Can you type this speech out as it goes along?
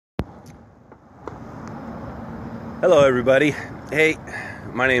Hello everybody. Hey,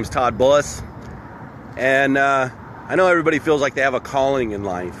 my name's Todd Bullis, and I know everybody feels like they have a calling in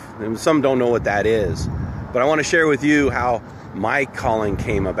life, and some don't know what that is, but I want to share with you how my calling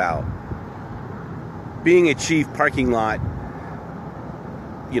came about. Being a chief parking lot,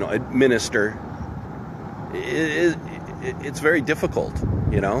 minister, it's very difficult,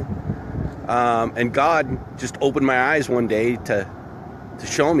 and God just opened my eyes one day to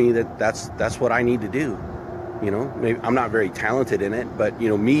show me that that's what I need to do. Maybe I'm not very talented in it, but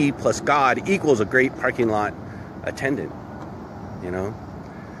me plus God equals a great parking lot attendant.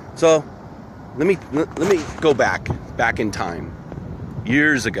 So let me go back in time.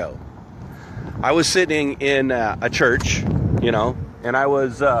 Years ago, I was sitting in a church, and I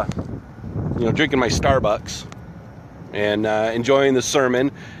was drinking my Starbucks and enjoying the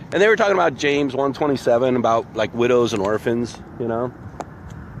sermon, and they were talking about James 1:27 about like widows and orphans,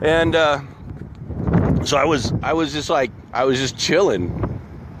 and so I was just chilling,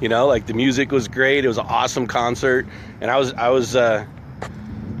 like the music was great. It was an awesome concert, and I was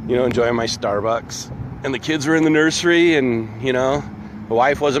enjoying my Starbucks, and the kids were in the nursery, and the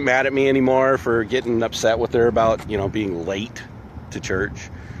wife wasn't mad at me anymore for getting upset with her about being late to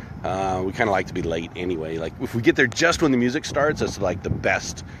church. We kind of like to be late anyway. Like if we get there just when the music starts, that's like the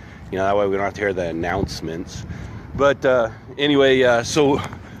best. That way we don't have to hear the announcements. But anyway, so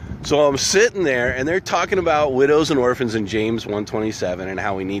I'm sitting there, and they're talking about widows and orphans in James 1:27 and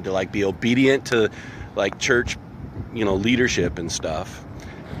how we need to be obedient to church, leadership and stuff.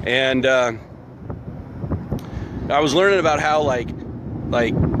 And I was learning about how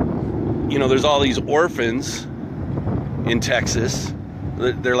there's all these orphans in Texas.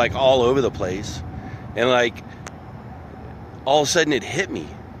 They're all over the place, and all of a sudden it hit me.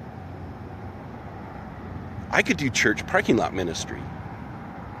 I could do church parking lot ministry.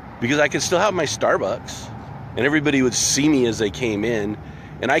 Because I could still have my Starbucks, and everybody would see me as they came in,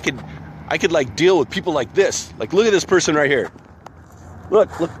 and I could deal with people like this. Look at this person right here.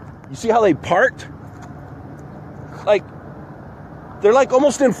 Look, you see how they parked? They're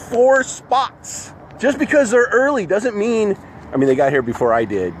almost in 4 spots. Just because they're early doesn't mean, they got here before I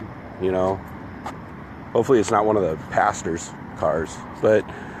did, Hopefully it's not one of the pastor's cars. But,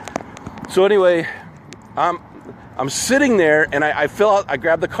 so anyway, I'm sitting there, and I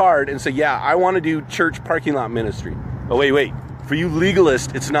grab the card and say, yeah, I want to do church parking lot ministry. Oh, wait. For you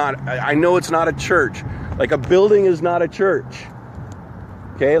legalists, it's not, I know it's not a church. A building is not a church.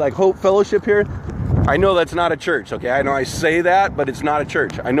 Okay, Hope Fellowship here, I know that's not a church, okay? I know I say that, but it's not a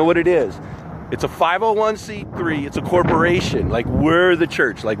church. I know what it is. It's a 501c3, it's a corporation. We're the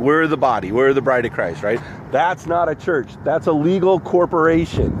church, we're the body, we're the bride of Christ, right? That's not a church. That's a legal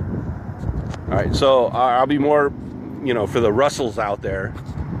corporation. All right, so I'll be more, for the Russells out there.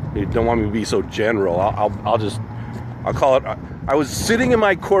 You don't want me to be so general. I'll call it. I was sitting in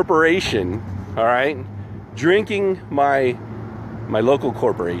my corporation, all right, drinking my local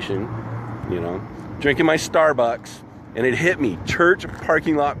corporation, drinking my Starbucks, and it hit me: church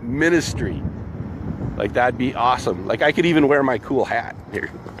parking lot ministry. That'd be awesome. I could even wear my cool hat here.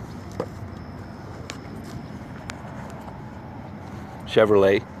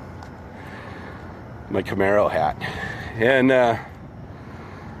 Chevrolet. My Camaro hat. And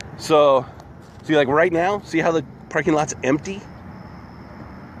so see, right now, see how the parking lot's empty?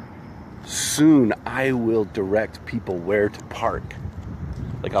 Soon I will direct people where to park.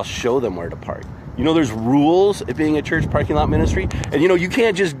 I'll show them where to park. There's rules at being a church parking lot ministry, and you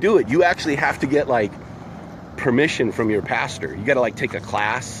can't just do it. You actually have to get permission from your pastor. You got to take a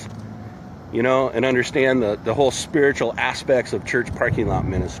class, and understand the whole spiritual aspects of church parking lot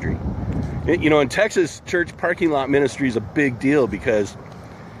ministry. In Texas, church parking lot ministry is a big deal because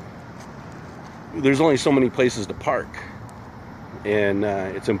there's only so many places to park. And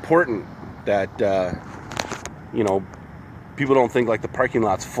it's important that, people don't think the parking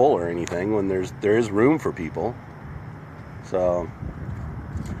lot's full or anything when there is room for people. So,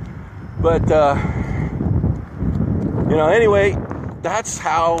 but, anyway, that's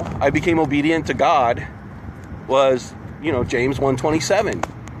how I became obedient to God was, James 1:27.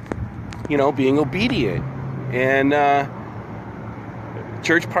 Being obedient, and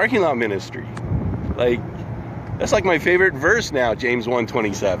church parking lot ministry. That's my favorite verse now, James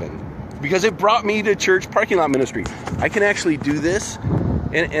 1:27, because it brought me to church parking lot ministry. I can actually do this,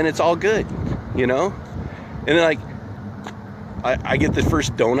 and it's all good, And then I get the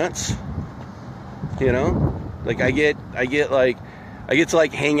first donuts, I get to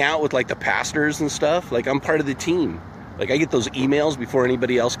hang out with the pastors and stuff. I'm part of the team. I get those emails before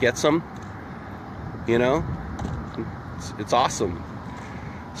anybody else gets them. It's awesome.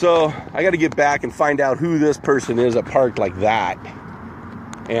 So I got to get back and find out who this person is that parked like that,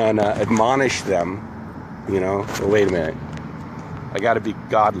 and admonish them. Well, wait a minute. I got to be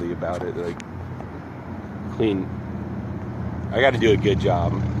godly about it, like clean. I got to do a good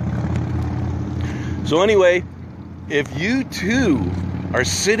job. So anyway, if you too are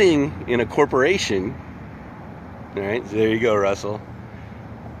sitting in a corporation, all right, so there you go, Russell,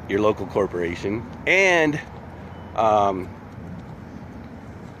 your local corporation, and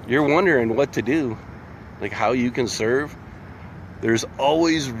you're wondering what to do, like how you can serve, there's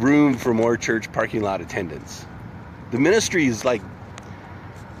always room for more church parking lot attendants. The ministry is like,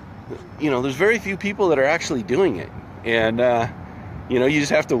 there's very few people that are actually doing it. And, you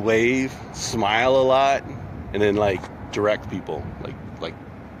just have to wave, smile a lot, and then, like, direct people. Like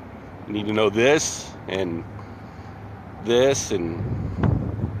you need to know this, and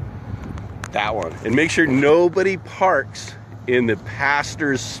that one. And make sure nobody parks in the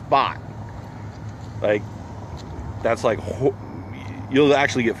pastor's spot. Like, that's like, you'll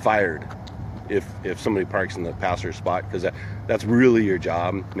actually get fired if somebody parks in the pastor's spot, because that's really your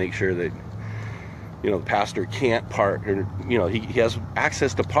job. Make sure that the pastor can't park, or he has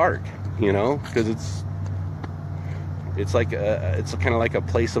access to park, because it's like it's kind of like a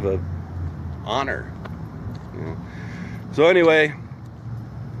place of honor. So anyway,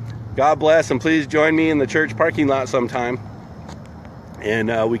 God bless, and please join me in the church parking lot sometime,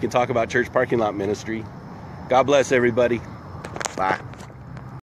 and we can talk about church parking lot ministry. God bless everybody. Bye.